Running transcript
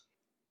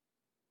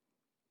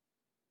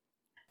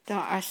There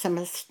are some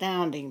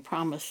astounding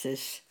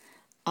promises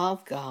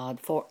of God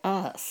for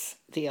us,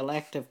 the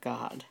elect of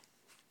God,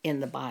 in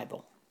the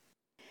Bible.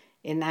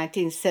 In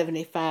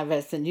 1975,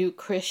 as a new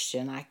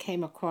Christian, I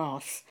came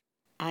across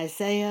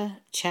Isaiah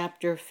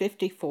chapter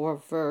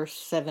 54, verse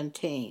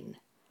 17.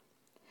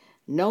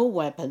 No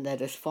weapon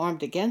that is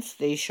formed against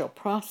thee shall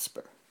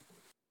prosper,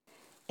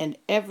 and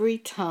every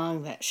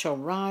tongue that shall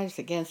rise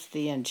against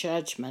thee in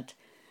judgment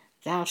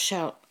thou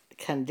shalt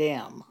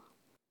condemn.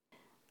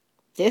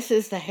 This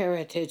is the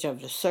heritage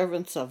of the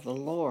servants of the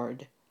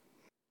Lord,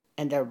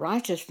 and their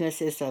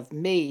righteousness is of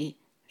me,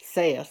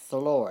 saith the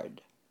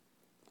Lord.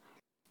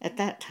 At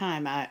that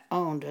time, I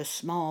owned a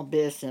small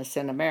business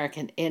in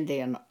American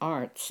Indian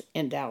arts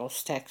in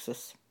Dallas,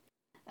 Texas.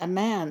 A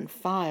man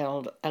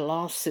filed a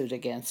lawsuit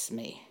against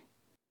me.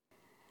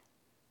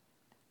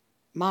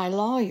 My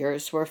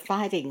lawyers were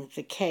fighting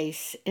the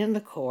case in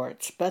the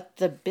courts, but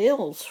the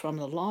bills from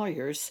the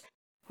lawyers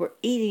were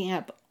eating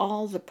up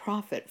all the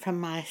profit from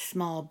my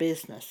small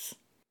business.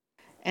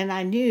 And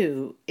I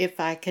knew if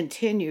I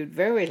continued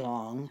very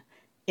long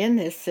in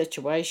this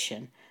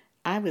situation,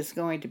 I was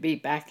going to be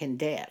back in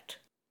debt.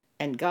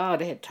 And God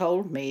had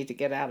told me to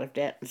get out of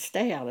debt and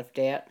stay out of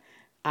debt.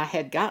 I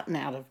had gotten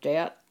out of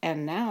debt,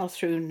 and now,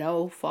 through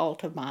no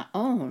fault of my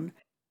own,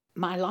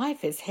 my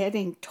life is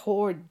heading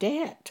toward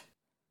debt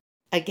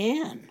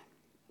again.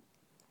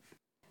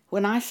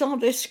 When I saw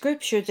this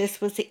scripture,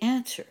 this was the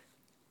answer.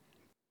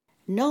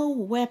 No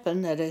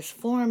weapon that is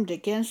formed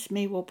against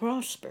me will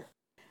prosper.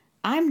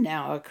 I'm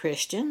now a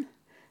Christian,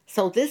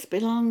 so this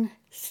belongs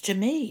to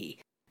me.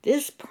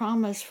 This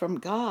promise from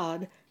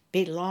God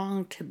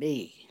belonged to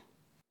me.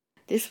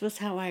 This was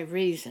how I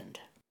reasoned.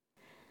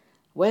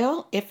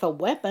 Well, if a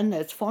weapon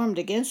that's formed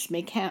against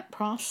me can't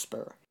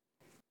prosper,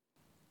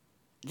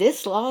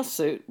 this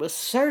lawsuit was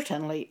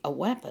certainly a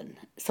weapon,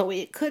 so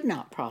it could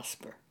not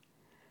prosper.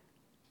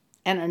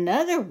 And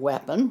another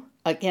weapon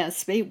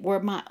against me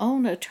were my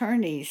own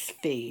attorney's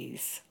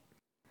fees,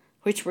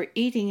 which were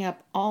eating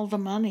up all the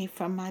money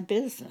from my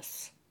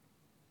business.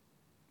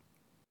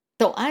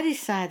 So I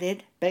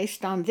decided,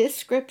 based on this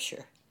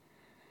scripture,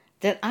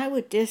 that I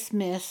would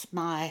dismiss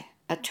my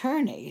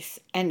attorneys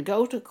and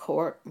go to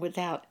court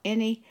without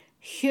any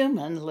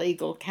human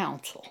legal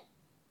counsel.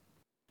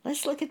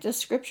 Let's look at the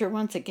scripture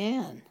once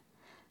again.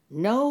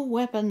 No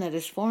weapon that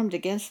is formed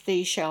against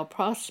thee shall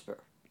prosper,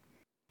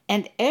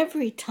 and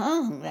every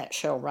tongue that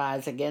shall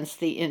rise against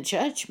thee in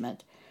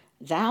judgment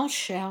thou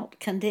shalt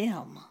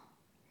condemn.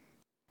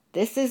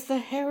 This is the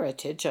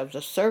heritage of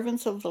the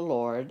servants of the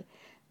Lord,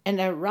 and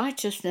their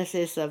righteousness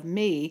is of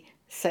me,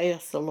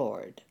 saith the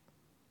Lord.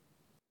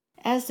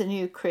 As a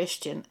new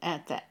Christian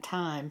at that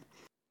time,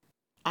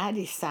 I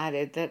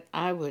decided that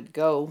I would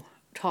go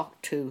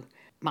talk to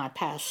my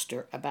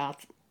pastor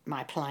about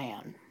my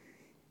plan.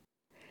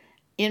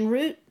 En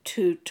route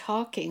to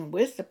talking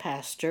with the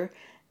pastor,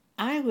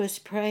 I was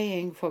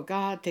praying for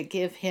God to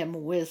give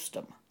him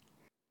wisdom.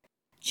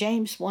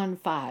 James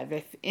 1:5,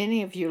 if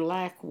any of you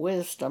lack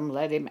wisdom,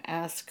 let him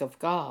ask of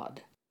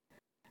God,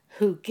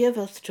 who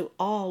giveth to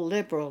all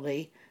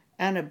liberally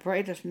and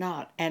upbraideth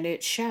not, and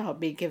it shall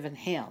be given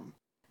him.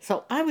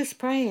 So I was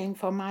praying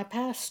for my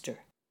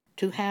pastor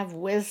to have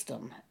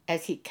wisdom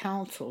as he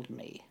counseled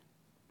me.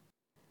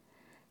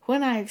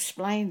 When I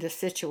explained the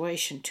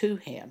situation to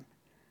him,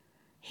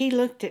 he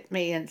looked at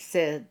me and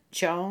said,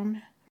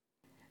 Joan,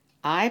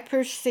 I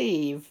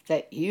perceive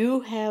that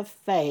you have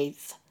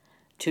faith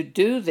to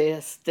do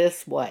this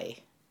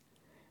way.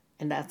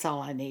 And that's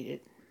all I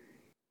needed.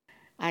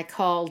 I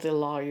called the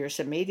lawyers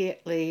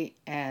immediately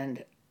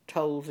and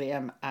told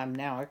them I'm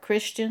now a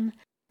Christian.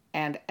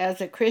 And as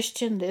a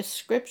Christian, this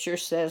scripture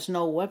says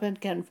no weapon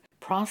can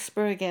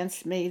prosper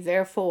against me.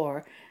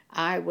 Therefore,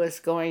 I was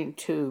going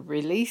to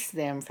release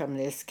them from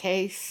this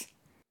case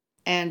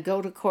and go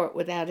to court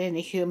without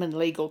any human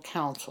legal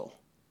counsel.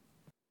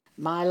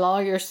 My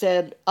lawyer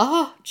said,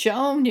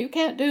 Joan, you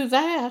can't do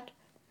that.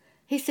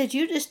 He said,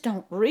 you just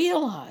don't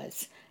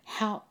realize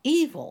how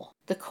evil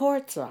the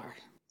courts are.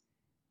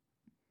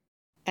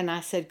 And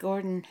I said,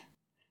 Gordon,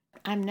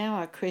 I'm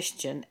now a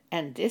Christian,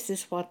 and this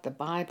is what the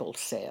Bible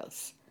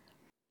says.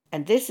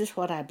 And this is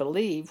what I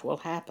believe will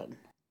happen.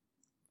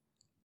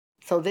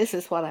 So this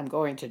is what I'm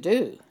going to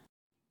do.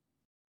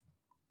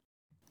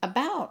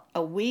 About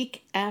a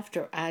week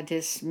after I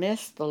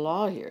dismissed the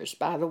lawyers,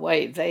 by the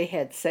way, they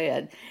had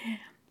said,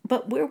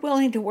 but we're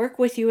willing to work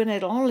with you, and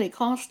it'll only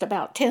cost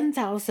about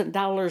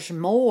 $10,000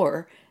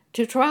 more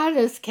to try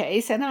this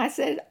case. And I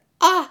said,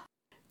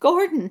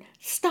 Gordon,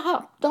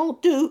 stop.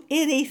 Don't do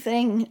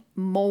anything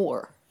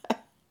more.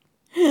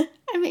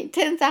 I mean,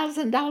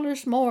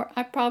 $10,000 more.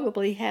 I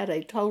probably had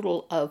a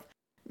total of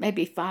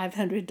maybe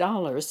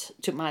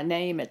 $500 to my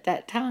name at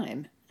that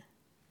time.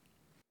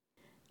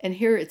 And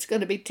here it's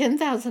going to be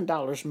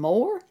 $10,000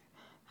 more?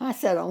 I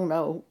said, oh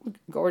no,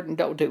 Gordon,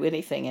 don't do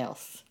anything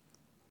else.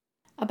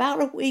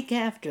 About a week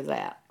after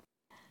that,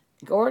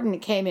 Gordon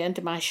came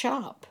into my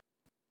shop,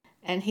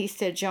 and he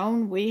said,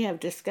 Joan, we have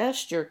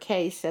discussed your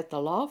case at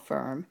the law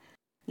firm.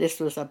 This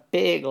was a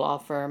big law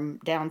firm,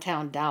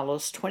 downtown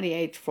Dallas,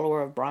 28th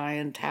floor of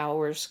Bryan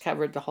Towers,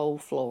 covered the whole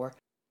floor.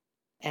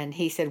 And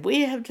he said,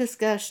 "We have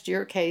discussed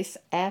your case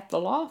at the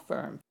law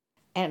firm,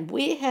 and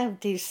we have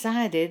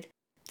decided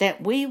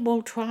that we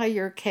will try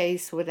your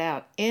case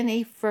without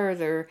any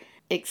further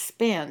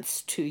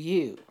expense to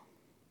you."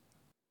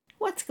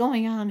 What's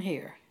going on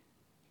here?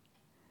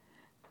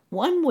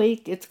 1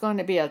 week it's going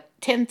to be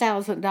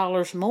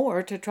 $10,000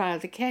 more to try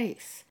the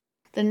case.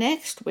 The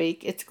next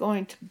week it's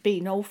going to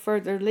be no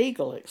further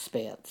legal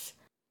expense.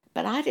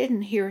 But I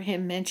didn't hear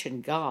him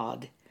mention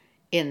God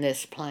in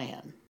this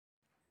plan.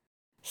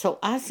 So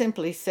I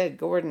simply said,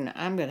 "Gordon,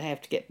 I'm going to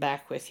have to get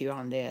back with you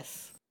on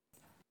this."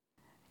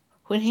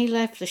 When he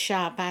left the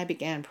shop, I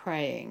began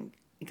praying,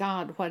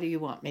 "God, what do you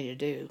want me to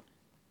do?"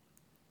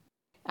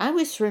 I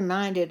was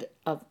reminded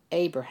of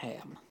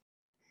Abraham.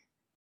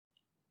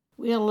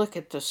 We'll look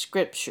at the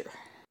scripture.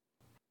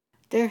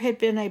 There had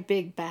been a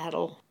big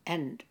battle,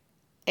 and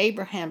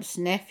Abraham's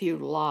nephew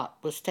Lot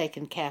was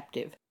taken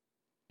captive.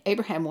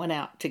 Abraham went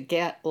out to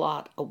get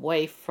Lot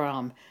away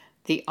from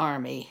the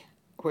army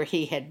where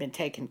he had been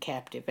taken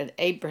captive, and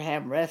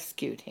Abraham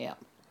rescued him.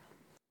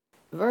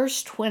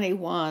 Verse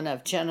 21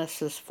 of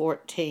Genesis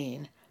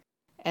 14,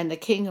 "And the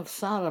king of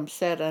Sodom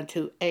said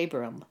unto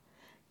Abram,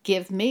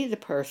 Give me the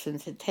person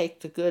to take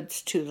the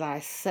goods to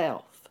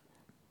thyself.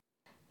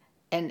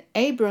 And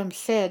Abram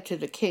said to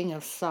the king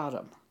of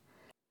Sodom,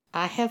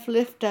 I have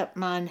lifted up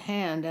mine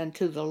hand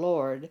unto the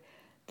Lord,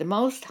 the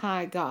Most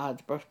High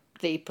God,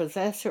 the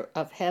possessor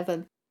of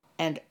heaven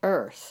and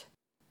earth,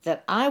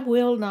 that I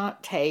will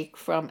not take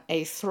from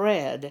a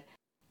thread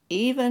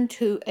even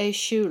to a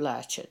shoe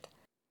latchet,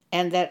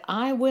 and that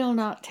I will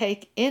not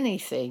take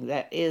anything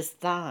that is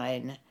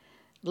thine,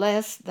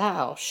 lest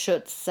thou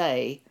shouldst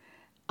say,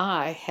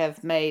 I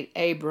have made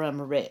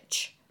Abram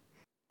rich."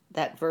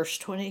 That verse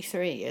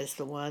 23 is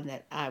the one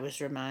that I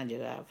was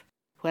reminded of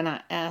when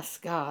I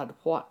asked God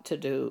what to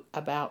do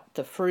about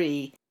the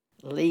free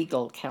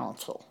legal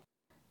counsel.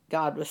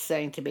 God was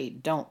saying to me,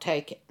 don't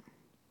take it.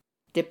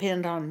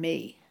 Depend on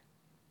me.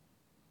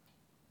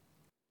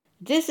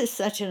 This is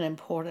such an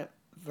important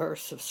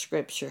verse of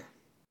Scripture.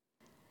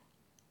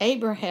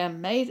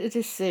 Abraham made a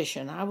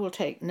decision. I will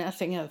take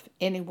nothing of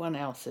anyone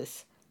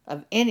else's,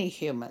 of any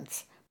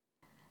humans,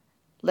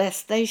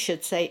 lest they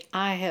should say,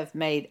 I have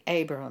made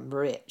Abram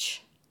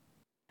rich.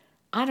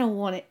 I don't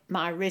want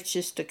my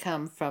riches to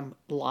come from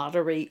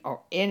lottery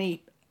or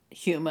any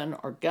human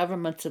or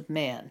governments of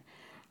men.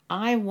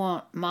 I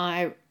want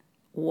my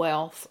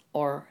wealth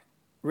or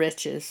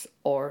riches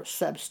or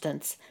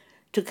substance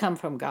to come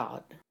from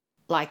God,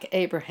 like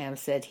Abraham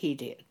said he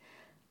did.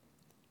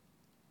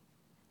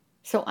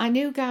 So I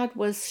knew God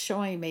was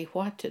showing me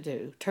what to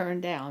do, turn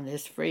down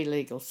this free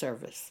legal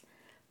service.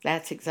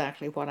 That's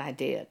exactly what I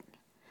did.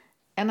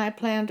 And I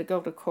planned to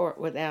go to court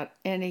without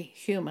any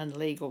human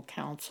legal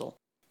counsel,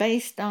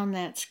 based on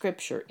that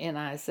scripture in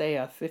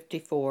Isaiah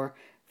 54,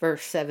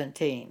 verse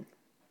 17.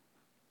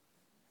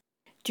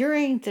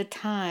 During the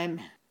time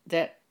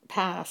that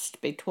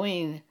passed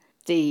between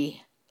the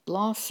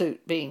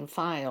lawsuit being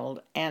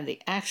filed and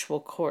the actual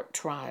court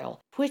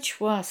trial, which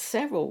was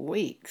several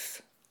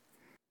weeks,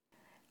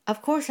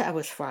 of course I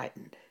was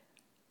frightened.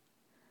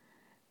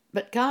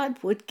 But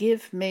God would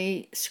give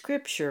me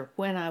scripture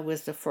when I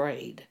was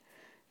afraid.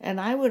 And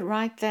I would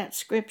write that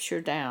scripture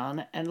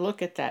down and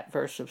look at that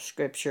verse of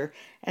scripture,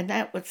 and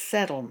that would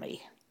settle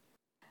me.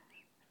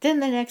 Then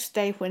the next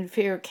day when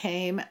fear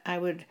came,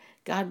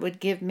 God would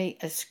give me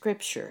a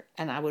scripture,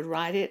 and I would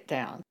write it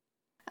down.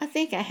 I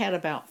think I had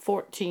about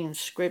 14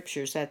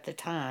 scriptures at the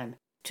time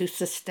to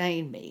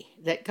sustain me,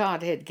 that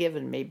God had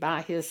given me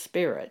by His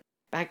Spirit,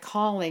 by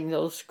calling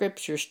those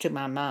scriptures to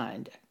my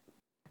mind.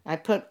 I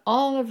put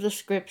all of the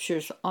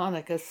scriptures on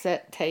a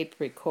cassette tape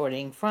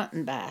recording, front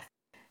and back.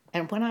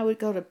 And when I would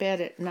go to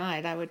bed at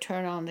night, I would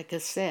turn on the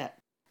cassette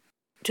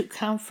to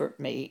comfort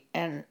me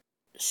and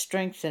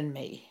strengthen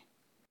me.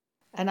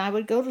 And I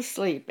would go to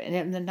sleep, and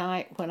in the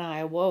night when I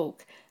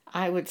awoke,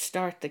 I would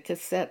start the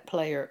cassette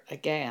player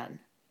again.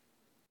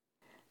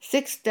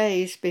 6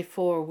 days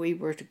before we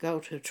were to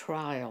go to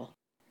trial,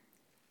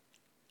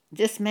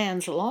 this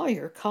man's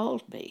lawyer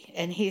called me,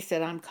 and he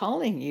said, I'm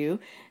calling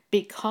you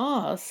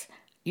because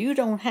you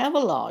don't have a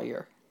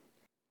lawyer.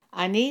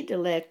 I need to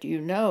let you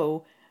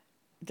know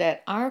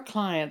that our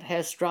client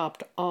has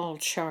dropped all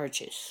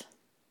charges.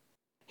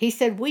 He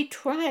said, we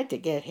tried to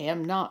get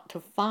him not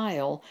to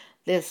file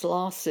this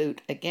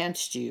lawsuit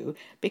against you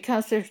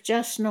because there's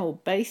just no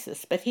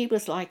basis, but he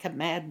was like a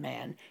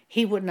madman.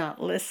 He would not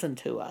listen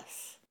to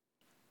us.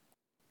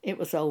 It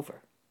was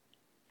over.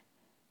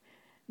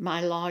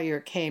 My lawyer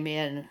came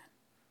in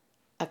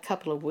a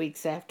couple of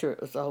weeks after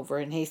it was over,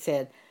 and he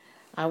said,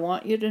 I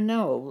want you to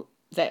know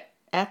that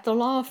at the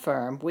law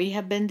firm we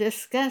have been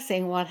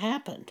discussing what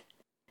happened.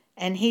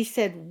 And he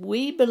said,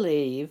 we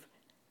believe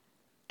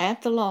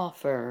at the law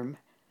firm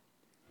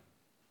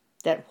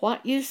that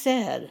what you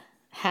said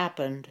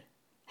happened,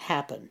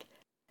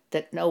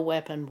 that no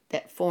weapon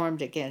that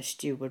formed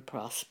against you would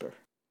prosper.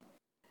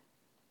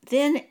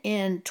 Then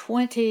in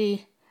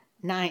 2019,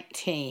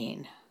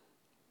 19.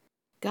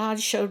 God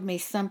showed me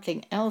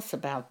something else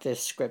about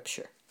this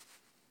scripture.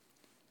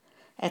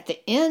 At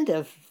the end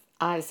of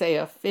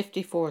Isaiah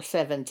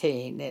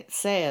 54:17, it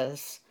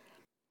says,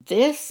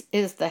 "This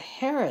is the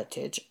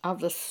heritage of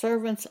the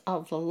servants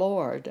of the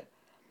Lord,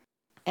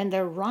 and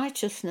their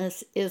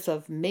righteousness is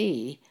of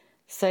me,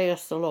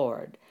 saith the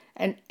Lord."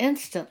 And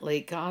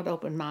instantly God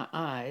opened my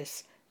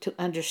eyes to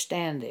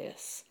understand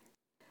this.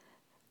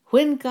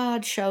 When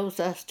God shows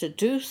us to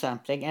do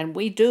something and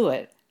we do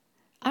it,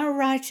 our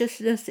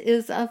righteousness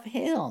is of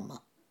Him.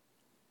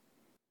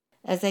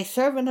 As a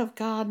servant of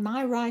God,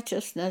 my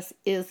righteousness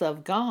is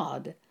of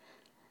God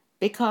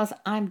because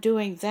I'm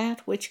doing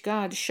that which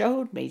God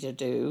showed me to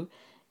do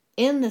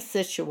in the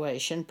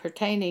situation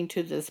pertaining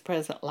to this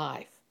present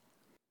life.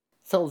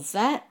 So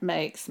that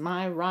makes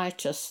my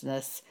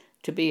righteousness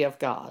to be of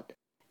God.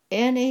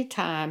 Any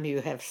time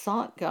you have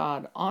sought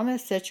God on a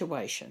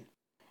situation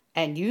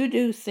and you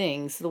do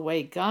things the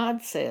way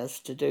God says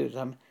to do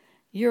them,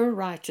 your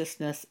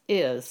righteousness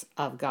is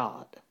of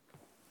God.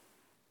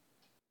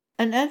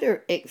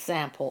 Another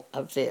example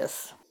of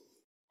this.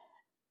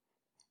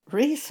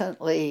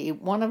 Recently,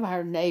 one of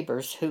our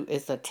neighbors who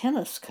is a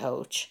tennis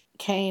coach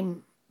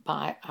came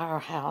by our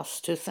house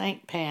to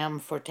thank Pam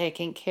for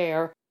taking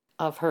care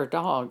of her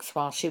dogs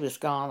while she was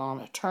gone on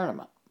a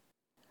tournament.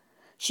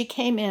 She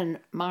came in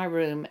my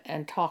room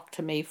and talked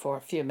to me for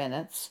a few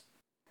minutes,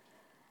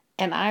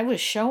 and I was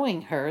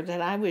showing her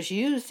that I was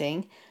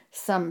using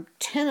some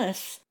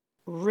tennis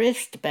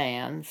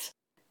wristbands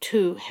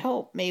to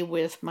help me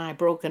with my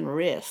broken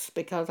wrists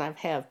because I've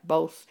had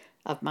both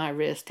of my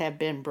wrists have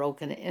been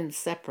broken in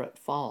separate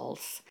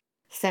falls,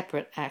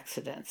 separate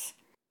accidents,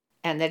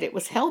 and that it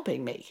was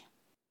helping me.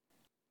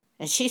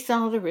 And she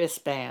saw the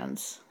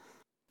wristbands,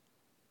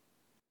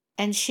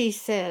 and she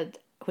said,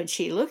 when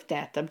she looked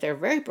at them, they're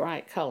very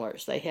bright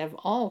colors. They have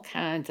all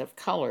kinds of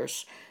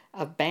colors,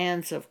 of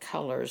bands of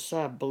colors,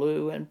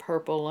 blue and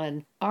purple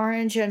and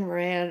orange and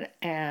red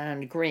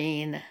and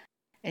green.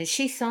 And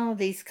she saw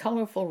these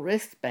colorful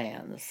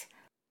wristbands,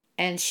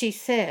 and she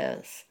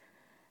says,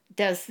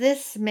 "Does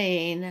this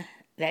mean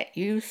that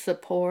you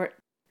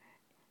support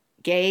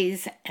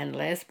gays and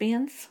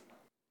lesbians?"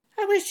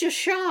 I was just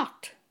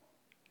shocked.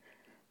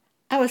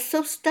 I was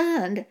so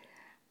stunned.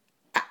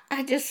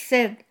 I just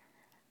said,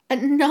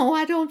 "No,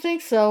 I don't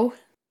think so."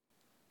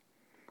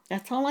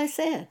 That's all I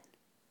said.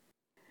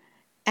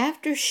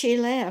 After she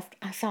left,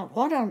 I thought,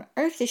 what on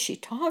earth is she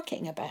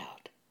talking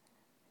about?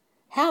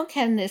 How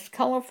can this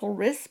colorful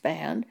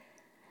wristband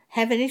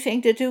have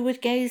anything to do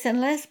with gays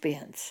and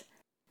lesbians?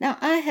 Now,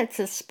 I had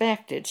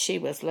suspected she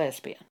was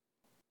lesbian,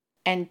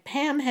 and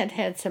Pam had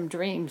had some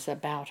dreams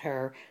about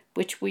her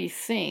which we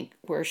think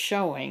were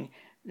showing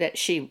that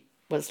she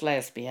was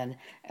lesbian,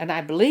 and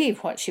I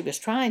believe what she was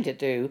trying to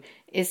do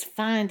is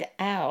find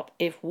out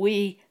if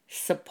we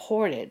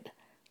supported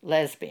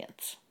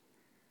lesbians.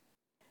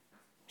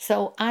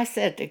 So I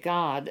said to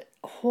God,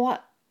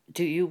 what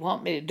do you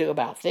want me to do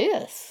about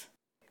this?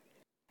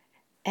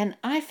 And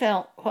I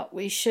felt what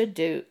we should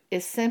do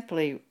is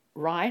simply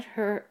write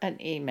her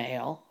an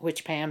email,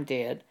 which Pam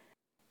did,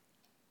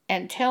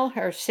 and tell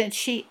her, since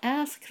she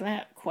asked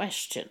that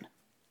question,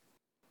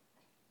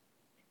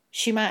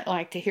 she might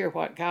like to hear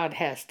what God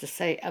has to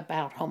say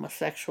about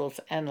homosexuals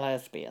and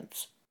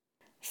lesbians.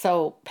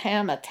 So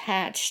Pam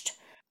attached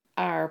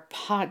our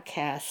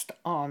podcast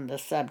on the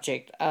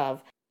subject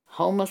of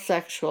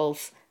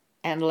homosexuals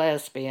and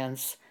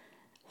lesbians,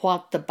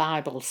 what the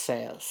Bible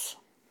says.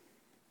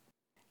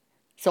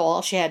 So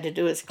all she had to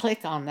do is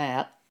click on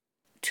that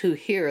to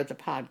hear the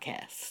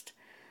podcast.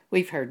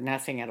 We've heard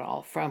nothing at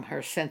all from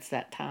her since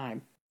that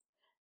time.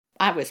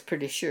 I was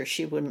pretty sure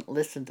she wouldn't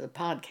listen to the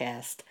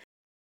podcast.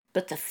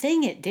 But the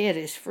thing it did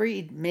is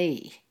freed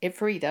me. It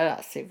freed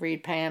us. It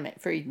freed Pam. It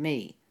freed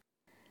me.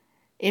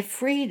 It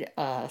freed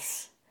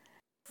us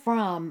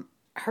from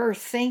her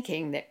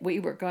thinking that we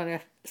were going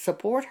to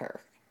support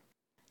her,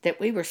 that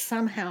we were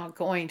somehow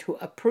going to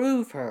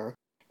approve her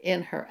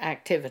in her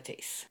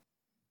activities.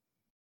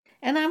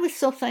 And I was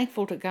so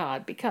thankful to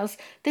God because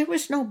there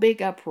was no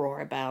big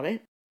uproar about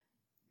it.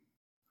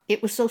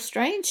 It was so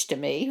strange to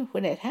me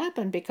when it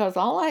happened because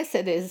all I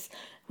said is,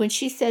 when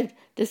she said,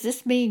 "Does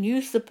this mean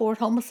you support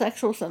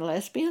homosexuals and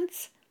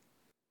lesbians?"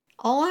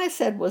 All I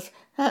said was,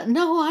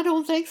 "No, I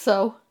don't think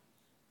so."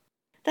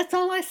 That's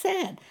all I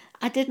said.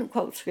 I didn't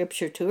quote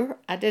scripture to her.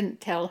 I didn't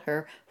tell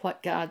her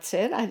what God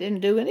said. I didn't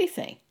do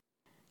anything.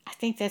 I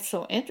think that's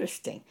so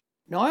interesting.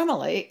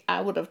 Normally, I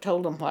would have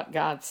told them what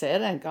God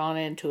said and gone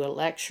into a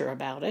lecture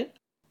about it.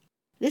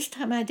 This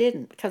time I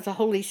didn't because the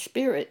Holy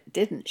Spirit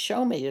didn't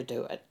show me to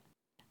do it.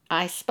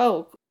 I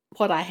spoke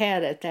what I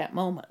had at that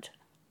moment.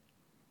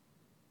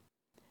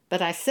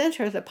 But I sent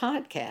her the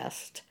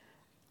podcast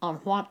on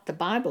what the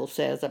Bible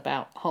says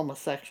about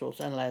homosexuals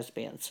and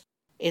lesbians.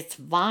 It's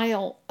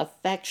vile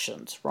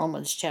affections,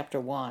 Romans chapter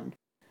 1.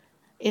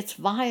 It's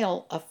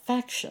vile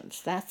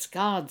affections. That's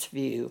God's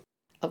view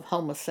of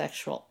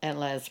homosexual and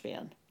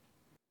lesbian.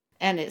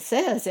 And it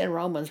says in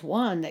Romans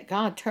 1 that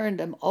God turned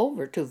them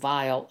over to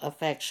vile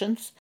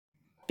affections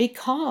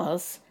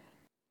because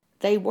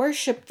They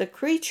worship the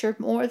creature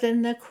more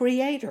than the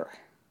Creator.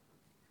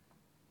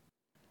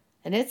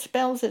 And it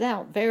spells it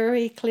out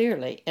very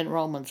clearly in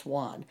Romans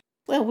 1.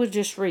 Well, we'll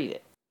just read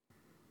it.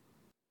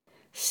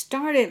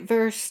 Start at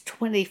verse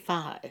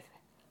 25.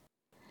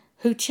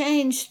 Who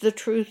changed the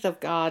truth of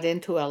God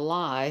into a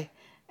lie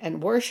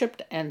and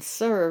worshipped and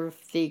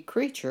served the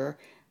creature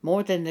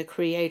more than the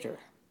Creator,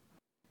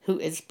 who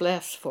is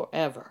blessed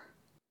forever.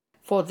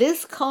 For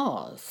this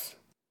cause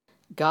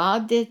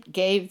God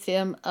gave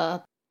them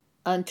up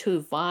unto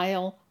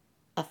vile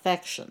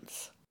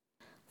affections.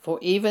 For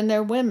even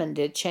their women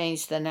did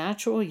change the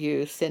natural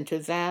youth into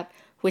that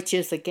which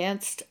is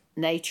against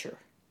nature.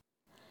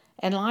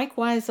 And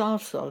likewise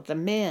also the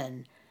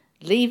men,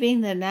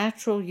 leaving the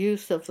natural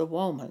youth of the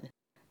woman,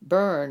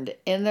 burned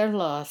in their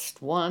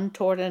lust one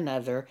toward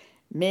another,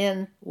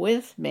 men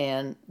with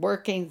men,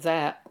 working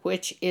that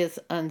which is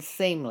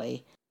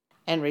unseemly,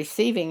 and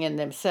receiving in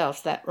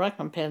themselves that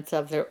recompense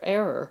of their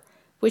error,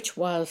 which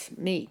was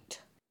meet.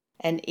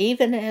 And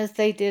even as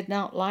they did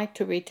not like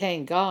to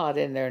retain God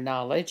in their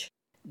knowledge,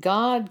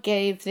 God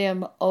gave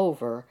them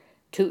over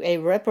to a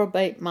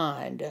reprobate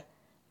mind,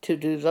 to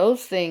do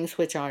those things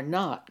which are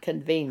not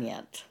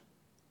convenient.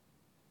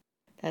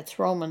 That's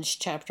Romans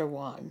chapter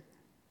 1.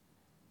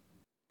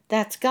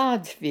 That's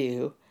God's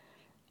view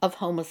of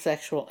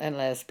homosexual and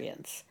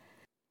lesbians.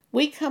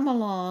 We come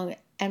along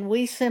and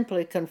we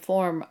simply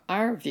conform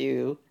our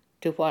view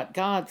to what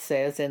God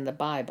says in the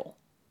Bible.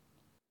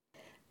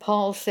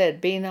 Paul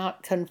said, "Be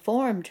not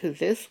conformed to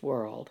this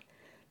world,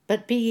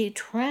 but be ye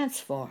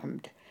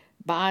transformed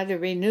by the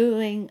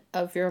renewing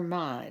of your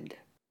mind."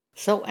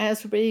 So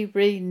as we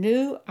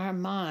renew our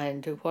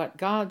mind to what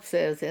God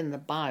says in the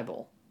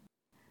Bible,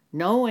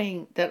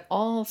 knowing that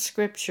all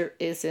Scripture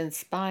is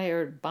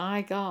inspired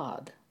by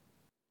God,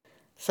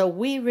 so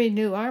we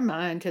renew our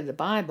mind to the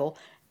Bible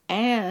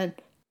and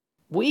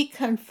we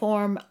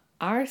conform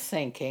our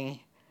thinking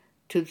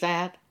to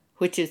that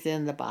which is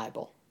in the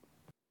Bible.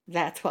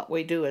 That's what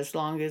we do as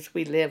long as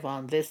we live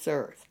on this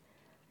earth.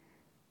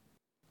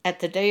 At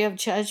the day of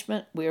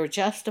judgment, we are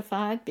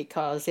justified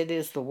because it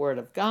is the Word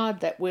of God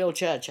that will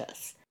judge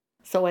us.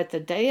 So at the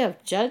day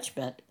of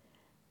judgment,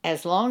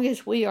 as long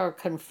as we are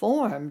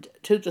conformed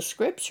to the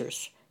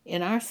Scriptures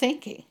in our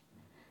thinking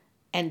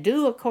and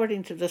do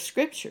according to the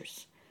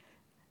Scriptures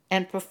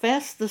and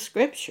profess the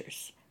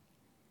Scriptures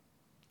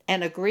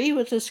and agree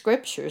with the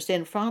Scriptures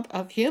in front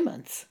of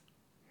humans,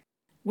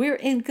 we're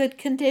in good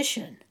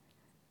condition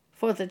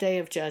for the day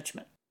of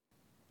judgment.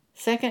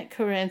 2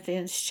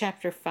 Corinthians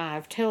chapter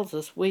 5 tells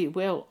us we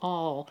will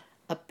all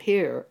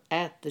appear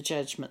at the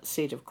judgment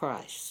seat of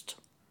Christ.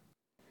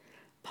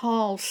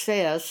 Paul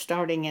says,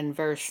 starting in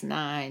verse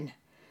 9,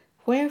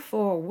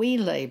 "Wherefore we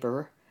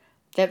labor,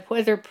 that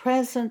whether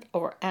present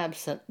or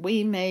absent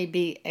we may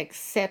be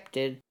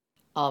accepted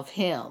of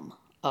him,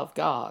 of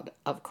God,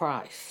 of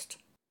Christ.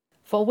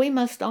 For we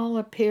must all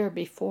appear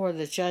before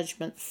the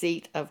judgment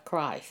seat of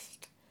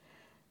Christ,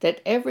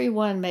 that every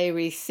one may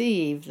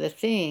receive the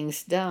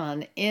things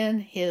done in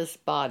his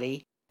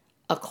body,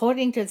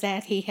 according to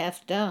that he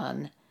hath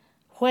done,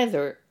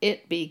 whether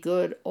it be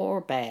good or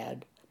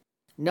bad.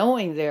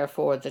 Knowing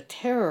therefore the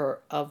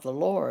terror of the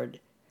Lord,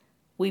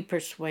 we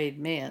persuade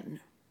men."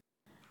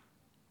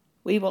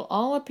 We will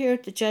all appear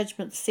at the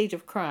judgment seat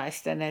of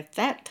Christ, and at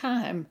that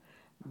time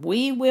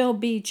we will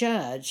be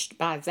judged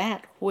by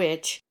that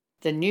which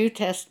the New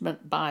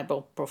Testament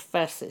Bible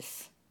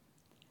professes.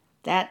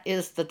 That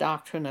is the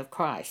doctrine of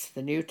Christ,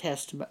 the New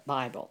Testament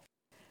Bible.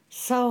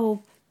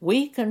 So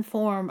we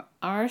conform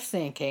our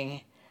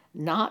thinking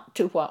not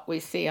to what we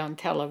see on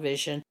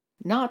television,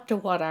 not to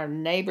what our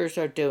neighbors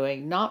are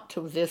doing, not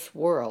to this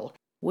world.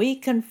 We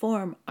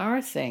conform our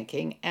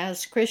thinking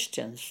as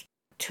Christians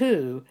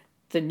to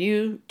the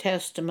New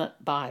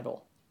Testament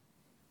Bible.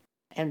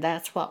 And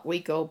that's what we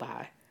go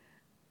by.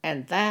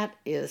 And that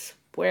is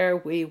where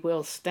we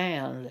will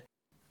stand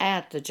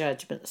at the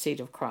judgment seat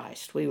of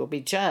Christ. We will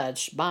be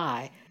judged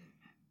by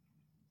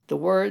the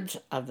words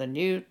of the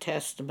New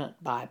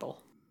Testament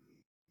Bible.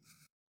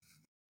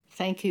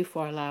 Thank you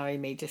for allowing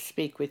me to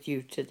speak with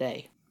you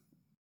today.